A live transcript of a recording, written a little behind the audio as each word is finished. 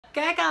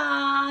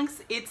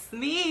Kekangs! It's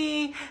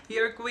me,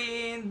 your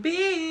Queen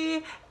Bee,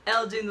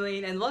 Elgin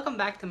Wayne, and welcome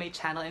back to my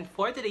channel. And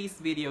for today's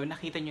video,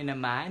 nakita nyo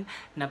naman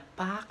na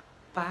pak.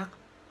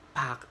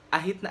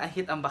 Ahit na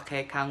ahit ang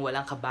bakekang,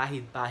 walang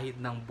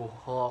kabahid-bahid ng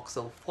buhok.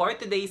 So for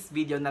today's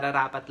video,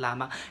 nararapat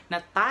lamang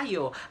na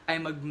tayo ay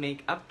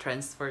mag-makeup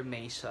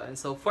transformation.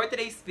 So for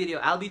today's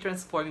video, I'll be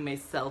transforming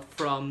myself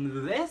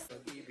from this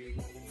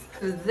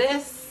to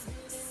this.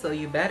 So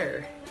you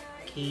better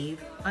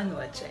keep on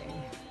watching.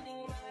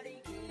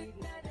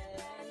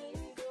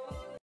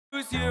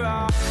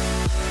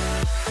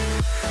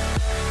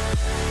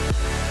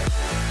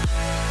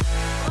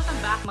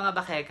 Welcome back mga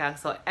bakekang.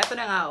 So eto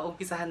na nga,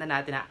 umpisahan na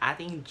natin ang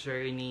ating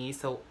journey.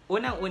 So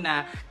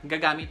unang-una,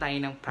 gagamit tayo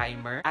ng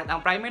primer. At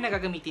ang primer na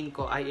gagamitin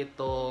ko ay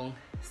itong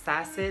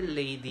Sassy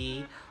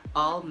Lady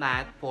All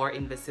Matte Pore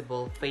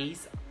Invisible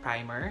Face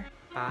Primer.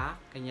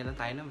 Ganyan lang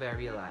tayo ng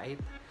very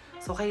light.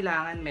 So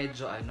kailangan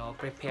medyo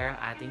prepare ang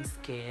ating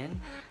skin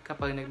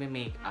kapag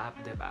nagme-makeup,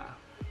 'di ba?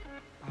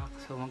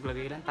 So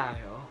maglagay lang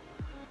tayo.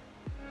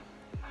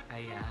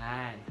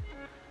 Ayan.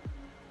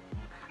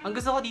 Ang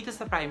gusto ko dito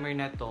sa primer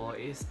na to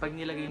is pag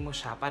nilagay mo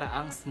siya, para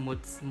ang smooth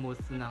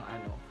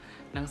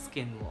ng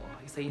skin mo.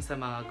 Isa yun sa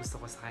mga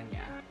gusto ko sa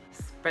kanya.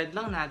 Spread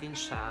lang natin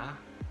siya.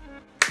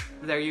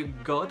 There you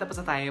go. Tapos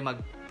na tayo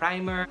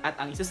mag-primer.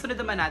 At ang isusunod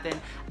naman natin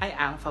ay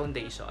ang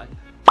foundation.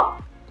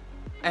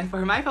 And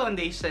for my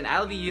foundation,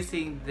 I'll be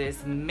using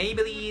this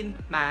Maybelline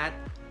Matte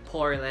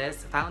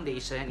Poreless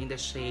Foundation in the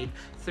shade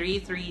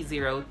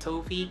 330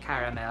 Toffee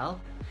Caramel.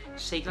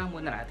 Shake lang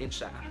muna natin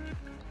siya.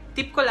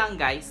 Tip ko lang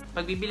guys,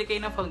 magbibili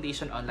kayo ng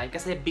foundation online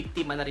kasi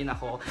biktima na rin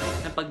ako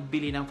ng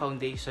pagbili ng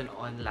foundation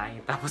online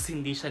tapos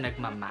hindi siya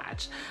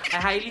nagmamatch. I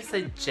highly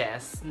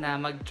suggest na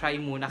mag-try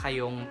muna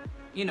kayong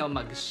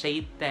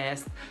mag-shade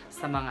test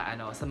sa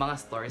mga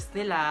stores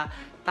nila.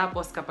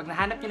 Tapos kapag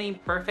nahanap niyo na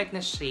yung perfect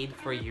na shade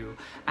for you,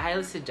 I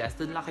highly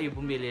suggest doon lang kayo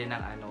bumili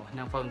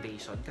ng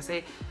foundation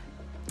kasi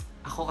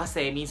ako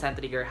minsan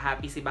trigger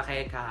happy si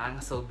bakekang,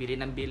 so bili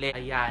ng bili.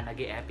 Ayan,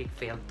 nag-epic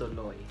fail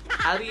tuloy.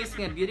 I'll be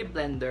using a beauty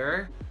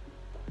blender.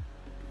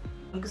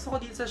 Ang gusto ko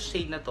dito sa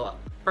shade na to,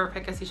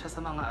 perfect kasi siya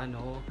sa mga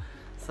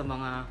sa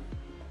mga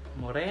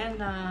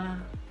morena,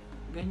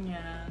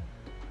 ganyan.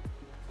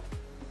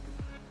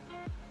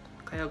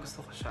 Kaya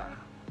gusto ko siya.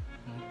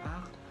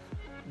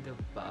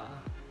 Diba?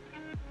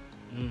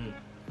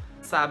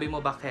 Sabi mo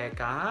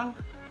bakekang?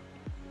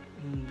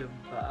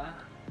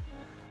 Diba?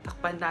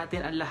 Takpan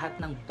natin ang lahat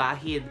ng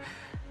bahid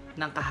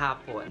ng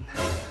kahapon.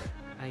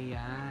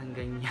 Ayan,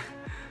 ganyan.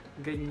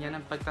 Ganyan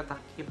ang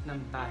pagtatakip ng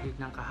bahid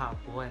ng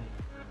kahapon.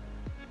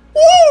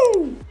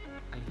 Woo!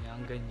 Ayan,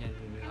 ganyan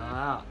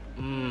nga.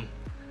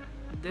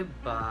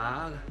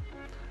 Diba?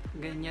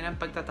 Ganyan ang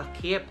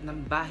pagtatakip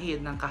ng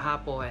bahid ng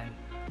kahapon.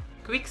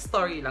 Quick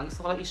story lang.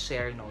 Gusto ko lang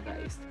i-share,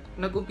 guys.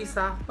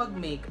 Nag-umpisa ako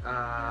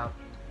mag-makeup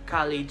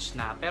college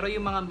na. Pero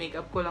yung mga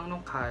makeup ko lang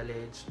nung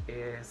college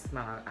is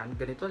mga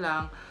ganito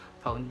lang.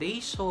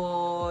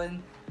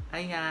 Foundation,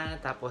 ayan,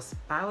 tapos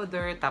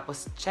powder,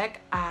 tapos check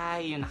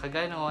eye, yung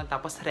nakaganon,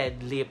 tapos red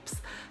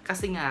lips.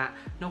 Kasi nga,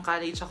 nung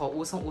college ako,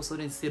 usong-uso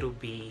rin si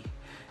Ruby.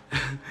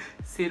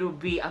 Si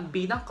Ruby, ang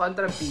bidang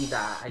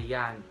kontrabida,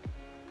 ayan.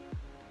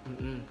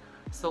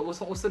 So,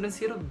 usong-uso rin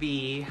si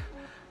Ruby.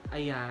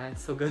 Ayan,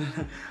 so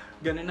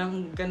ganun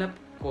ang ganap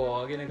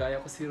ko.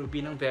 Ginagaya ko si Ruby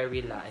ng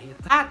very light.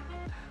 At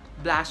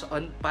blush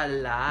on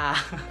pala.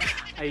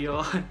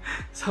 Ayun.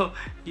 So,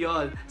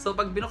 yun. So,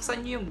 pag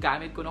binuksan nyo yung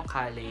gamit ko nung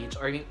college,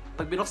 or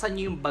pag binuksan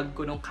nyo yung bag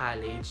ko nung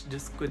college,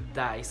 just could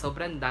die.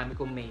 Sobrang dami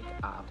kong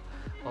makeup.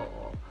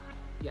 Oo.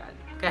 Yan.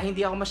 Kaya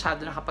hindi ako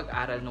masyado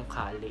nakapag-aral nung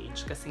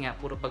college. Kasi nga,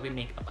 puro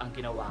pag-makeup ang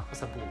ginawa ko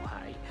sa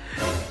buhay.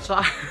 So,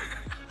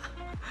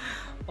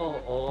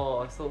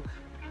 oo. So,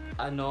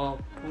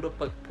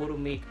 puro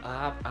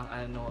makeup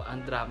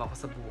ang drama ko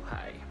sa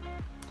buhay.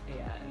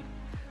 Ayan.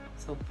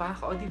 So,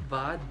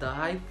 diba?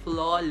 Die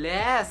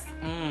flawless!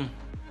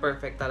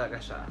 Perfect talaga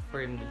siya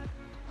for me.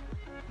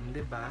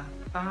 Diba?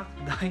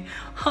 Die.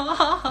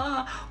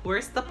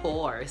 Where's the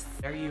pores?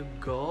 There you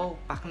go.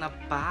 Pak na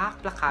pak.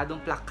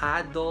 Plakadong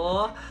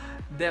plakado.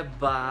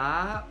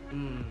 Diba?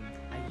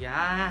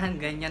 Ayan.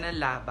 Ganyan ang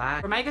laban.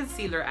 For my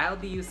concealer, I'll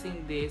be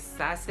using this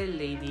Sassy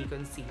Lady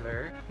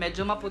Concealer.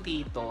 Medyo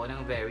maputi ito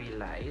ng very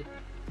light.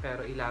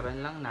 Pero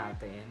ilaban lang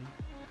natin.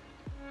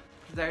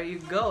 There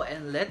you go.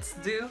 And let's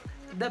do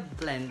the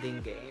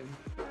blending game.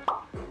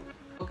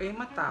 Huwag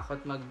kayong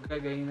matakot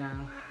maglagay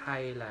ng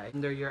highlight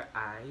under your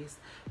eyes.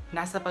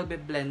 Nasa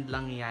pagbe-blend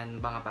lang yan,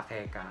 mga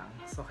bakekang.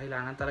 So,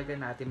 kailangan talaga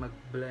natin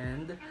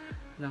mag-blend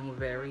ng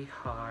very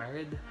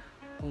hard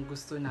kung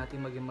gusto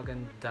natin maging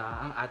maganda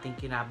ang ating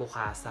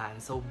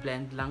kinabukasan. So,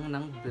 blend lang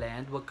ng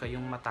blend. Huwag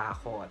kayong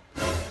matakot.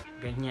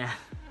 Ganyan.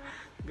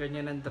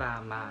 Ganyan ang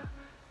drama.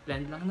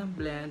 Blend lang ng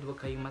blend. Huwag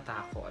kayong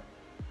matakot.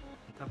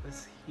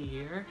 Tapos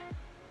here,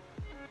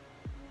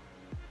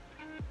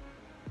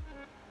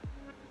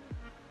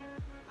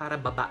 para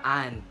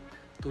babaan,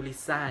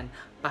 tulisan,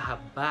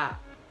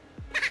 pahaba.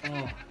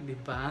 Oh, di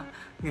ba?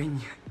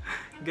 Ganyan.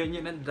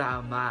 Ganyan ang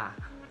drama.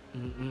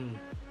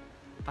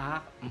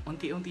 Pak,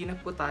 unti-unti na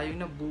po tayong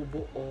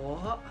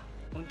nabubuo.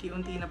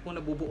 Unti-unti na po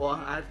nabubuo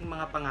ang ating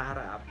mga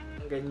pangarap.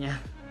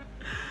 Ganyan.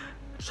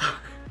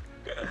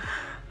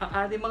 Ang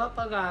ating mga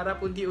pangarap,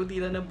 unti-unti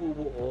na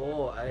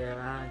nabubuo.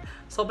 Ayan.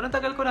 Sobrang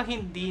tagal ko nang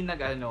hindi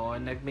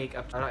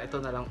nag-makeup. Parang ito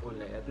na lang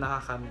ulit.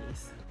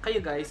 Nakakamiss.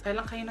 Kayo guys,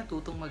 kailan kayo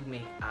natutong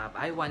mag-makeup?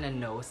 I wanna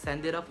know.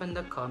 Send it up in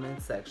the comment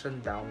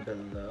section down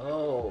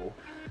below.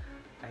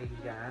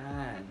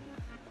 Ayan.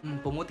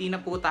 Pumuti na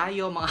po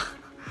tayo, mga...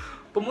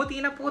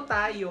 Pumuti na po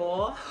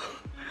tayo.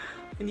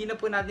 Hindi na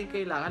po natin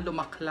kailangan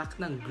lumaklak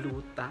ng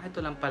gluta.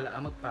 Ito lang pala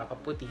ang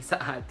magpapaputi sa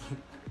atin.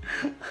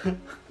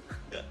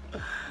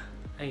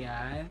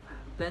 Ayan.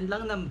 Blend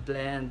lang ng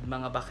blend,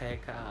 mga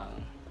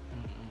bakekang.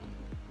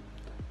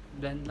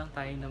 Blend lang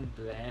tayo ng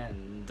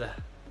blend.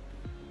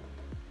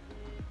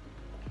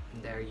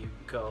 There you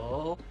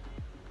go.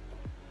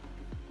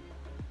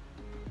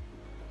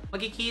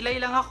 Magkikilay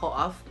lang ako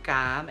off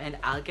cam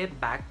and I'll get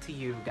back to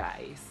you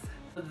guys.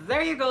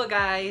 There you go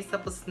guys!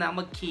 Tapos na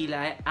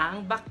magkilay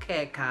ang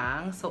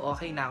bakekang. So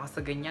okay na ako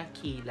sa ganyang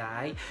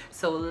kilay.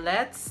 So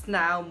let's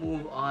now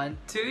move on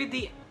to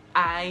the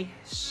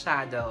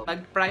eyeshadow.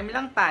 Mag-prime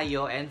lang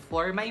tayo, and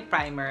for my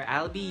primer,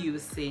 I'll be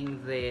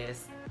using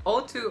this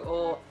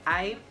O2O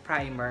eye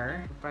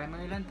primer.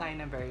 Primer lang tayo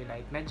na very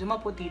light. Medyo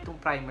maputi itong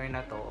primer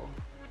na to.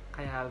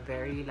 Kaya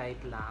very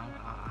light lang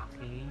ang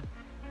aking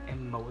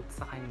emote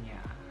sa kanya.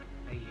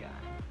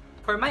 Ayan.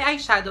 For my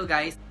eyeshadow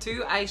guys,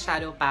 2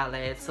 eyeshadow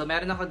palettes. So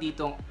meron ako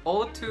ditong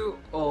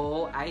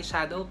O2O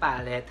eyeshadow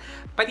palette.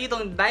 Pati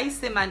itong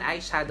Dyseman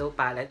eyeshadow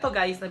palette. Ito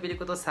guys, nabili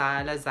ko to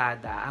sa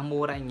Lazada. Ang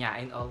mura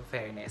niya in all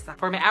fairness.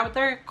 For my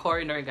outer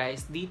corner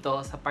guys, dito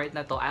sa part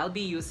na to, I'll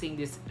be using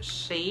this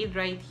shade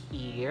right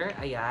here.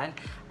 Ayan.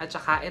 At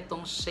saka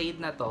itong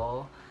shade na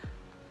to,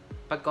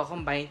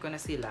 pagko-combine ko na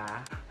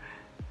sila,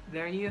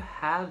 there you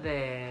have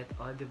it.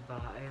 O,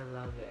 diba? I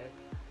love it.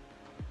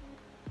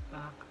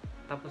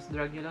 Tapos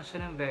drag nyo lang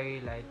siya ng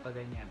very light pa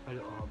ganyan,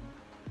 paloob.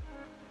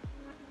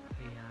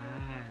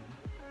 Ayan.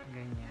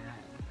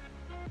 Ganyan.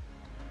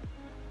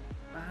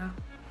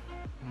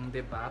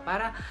 Diba?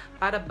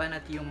 Para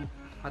banat yung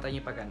mata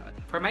nyo pa ganon.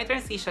 For my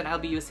transition,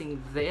 I'll be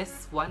using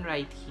this one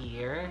right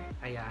here.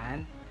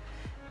 Ayan.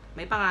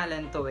 May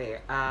pangalan to eh.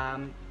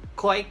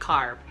 Koi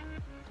Carp.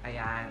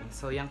 Ayan.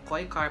 So, yung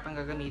Koi Carp ang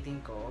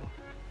gagamitin ko.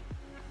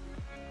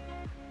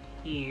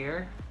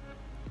 Here.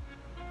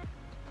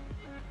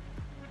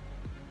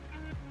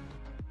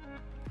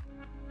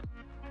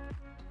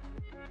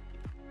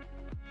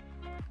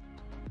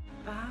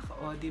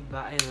 O,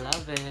 diba? I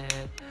love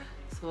it.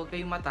 So, huwag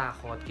kayong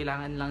matakot.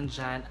 Kailangan lang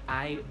dyan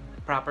ay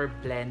proper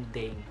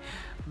blending.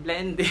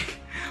 Blending.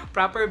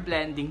 Proper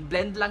blending.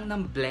 Blend lang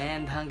ng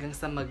blend hanggang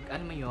sa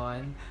ano mo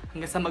yun?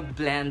 Hanggang sa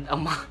mag-blend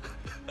ang mga...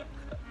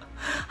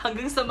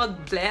 hanggang sa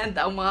mag-blend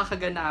ang mga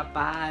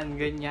kaganapan.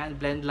 Ganyan.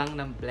 Blend lang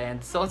ng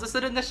blend. So, ang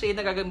susunod na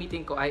shade na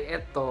gagamitin ko ay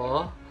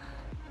ito.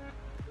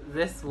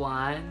 This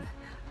one.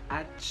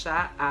 At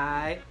siya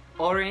ay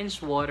Orange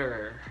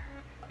Water.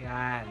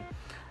 Yan.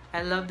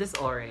 I love this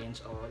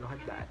orange. Oh, look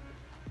at that.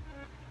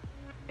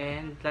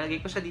 And lalagay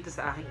ko siya dito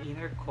sa aking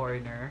inner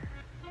corner.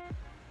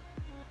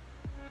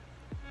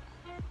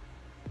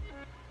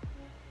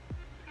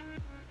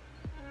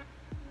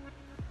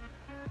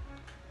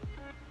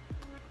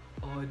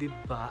 Oh,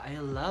 diba? I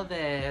love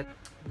it.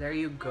 There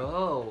you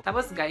go.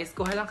 Tapos guys,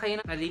 kuha lang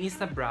kayo ng malinis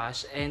na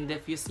brush and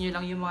diffuse nyo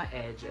lang yung mga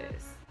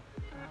edges.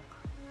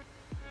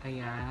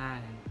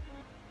 Ayan.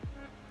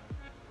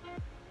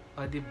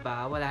 O,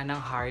 diba? Wala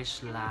nang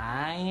harsh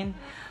line.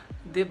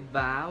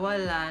 Diba?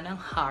 Wala nang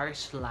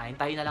harsh line.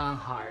 Tayo na lang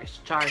ang harsh.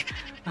 Char.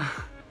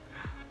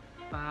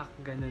 Pak,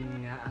 ganun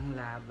nga ang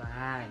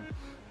laban.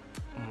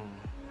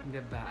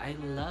 Diba? I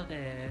love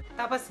it.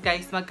 Tapos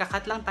guys,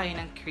 magkakat lang tayo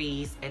ng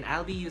crease and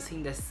I'll be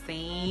using the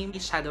same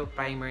shadow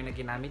primer na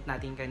ginamit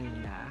natin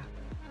kanina.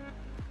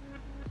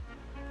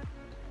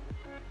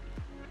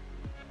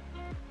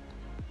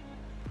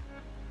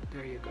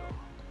 There you go.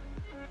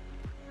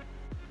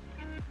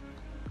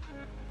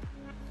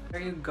 There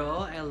you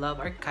go. I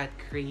love our cut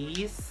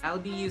crease. I'll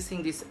be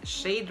using this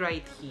shade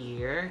right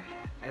here.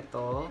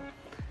 Ito.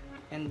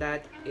 And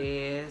that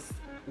is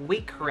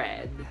Wick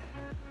Red.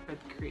 Cut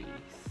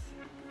crease.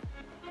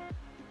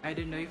 I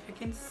don't know if you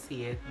can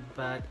see it,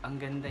 but ang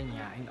ganda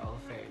niya in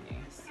all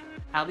fairness.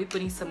 I'll be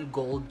putting some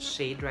gold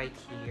shade right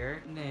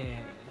here.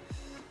 Nice.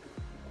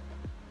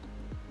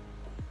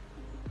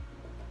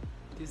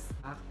 This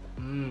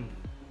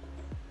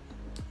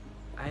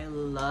I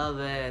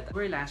love it.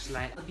 For lash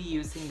line, I'll be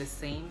using the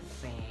same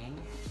thing.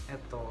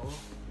 Ito.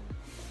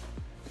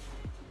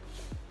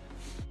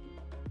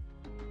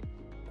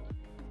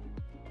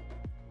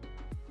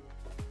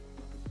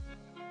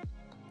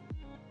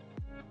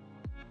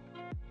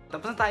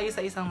 Tapos na tayo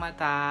sa isang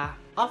mata.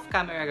 Off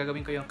camera,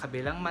 gagawin ko yung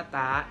kabilang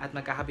mata at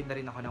magkakabit na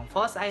rin ako ng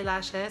false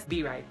eyelashes. Be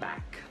right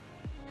back.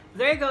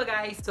 There you go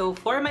guys. So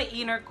for my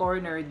inner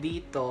corner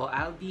dito,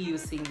 I'll be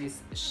using this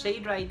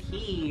shade right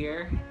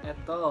here.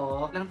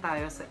 Ito. Lang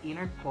tayo sa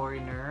inner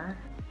corner.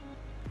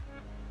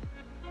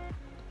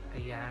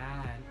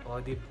 Ayan. O, O,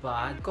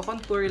 diba?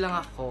 Ko-contour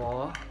lang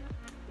ako.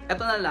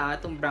 Ito na lang,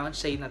 itong brown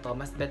shade na to,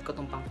 mas bet ko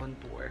itong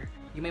pang-contour.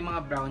 Yung may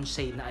mga brown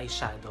shade na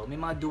eyeshadow, may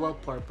mga dual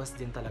purpose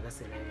din talaga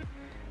sila eh.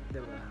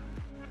 Diba?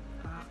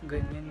 Ah,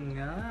 ganyan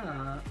nga.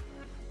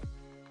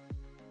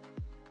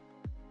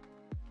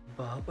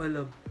 Ba,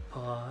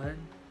 palaban.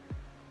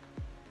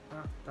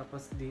 Ah,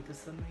 tapos dito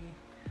sa may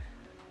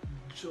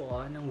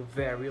jaw ng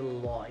very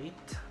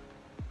light.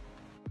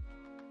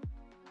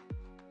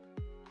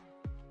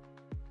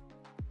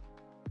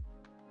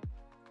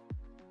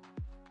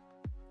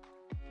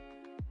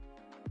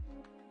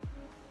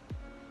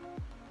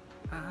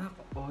 Ah,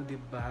 oh,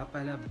 diba?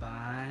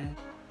 Palaban.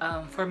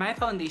 For my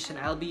foundation,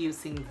 I'll be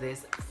using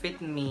this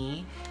Fit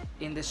Me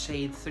in the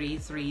shade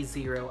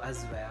 330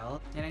 as well.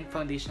 Yan ang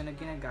foundation na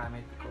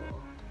ginagamit ko.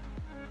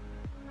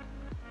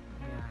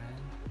 Ayan.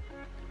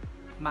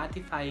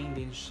 Mattifying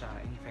din siya,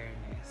 in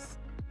fairness.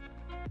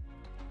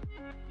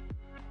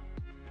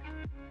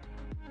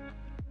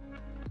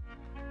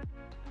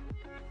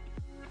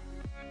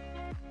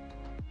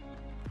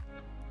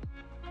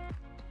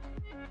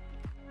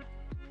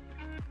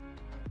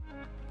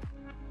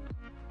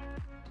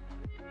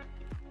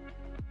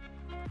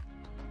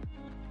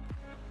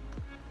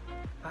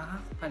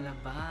 Ah,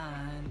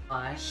 palaban.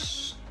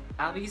 Blush.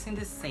 I'll be using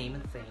the same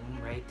thing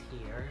right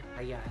here.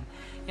 Ayan.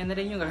 Yan na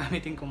rin yung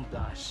gagamitin kong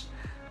blush.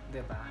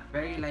 Diba?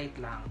 Very light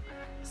lang.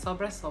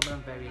 Sobrang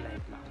very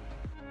light lang.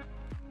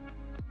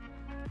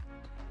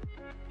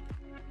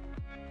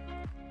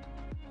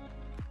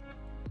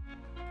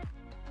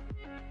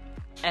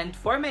 And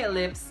for my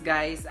lips,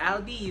 guys,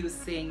 I'll be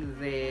using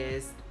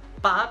this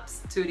Pop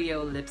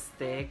Studio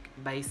Lipstick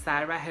by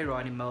Sarah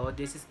Geronimo.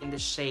 This is in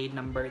the shade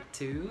number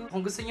 2.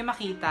 Kung gusto niyo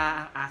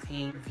makita ang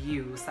aking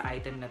review sa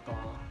item na to,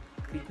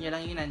 click nyo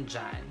lang yun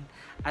nandyan.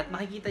 At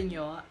makikita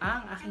nyo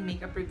ang aking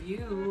makeup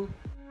review.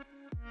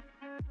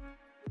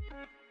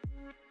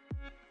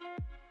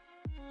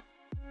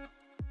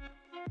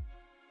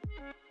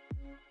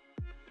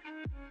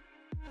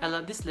 I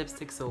love this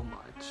lipstick so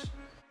much.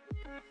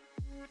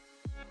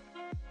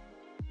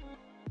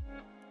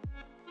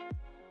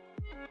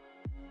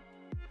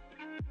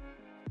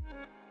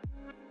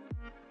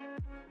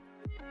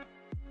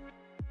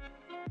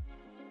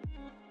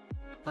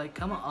 Like,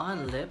 come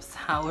on, lips,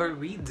 how are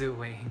we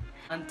doing?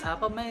 On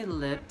top of my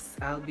lips,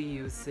 I'll be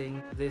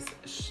using this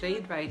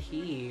shade right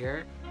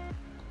here.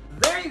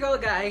 There you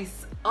go,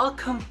 guys! All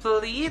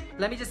complete!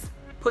 Let me just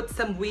put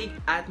some wig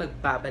at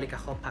magbabalik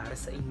ako para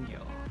sa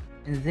inyo.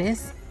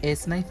 This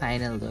is my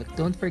final look.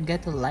 Don't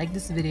forget to like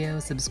this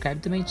video,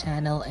 subscribe to my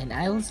channel, and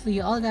I will see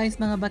you all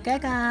guys mga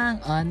bakekang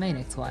on my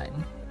next one.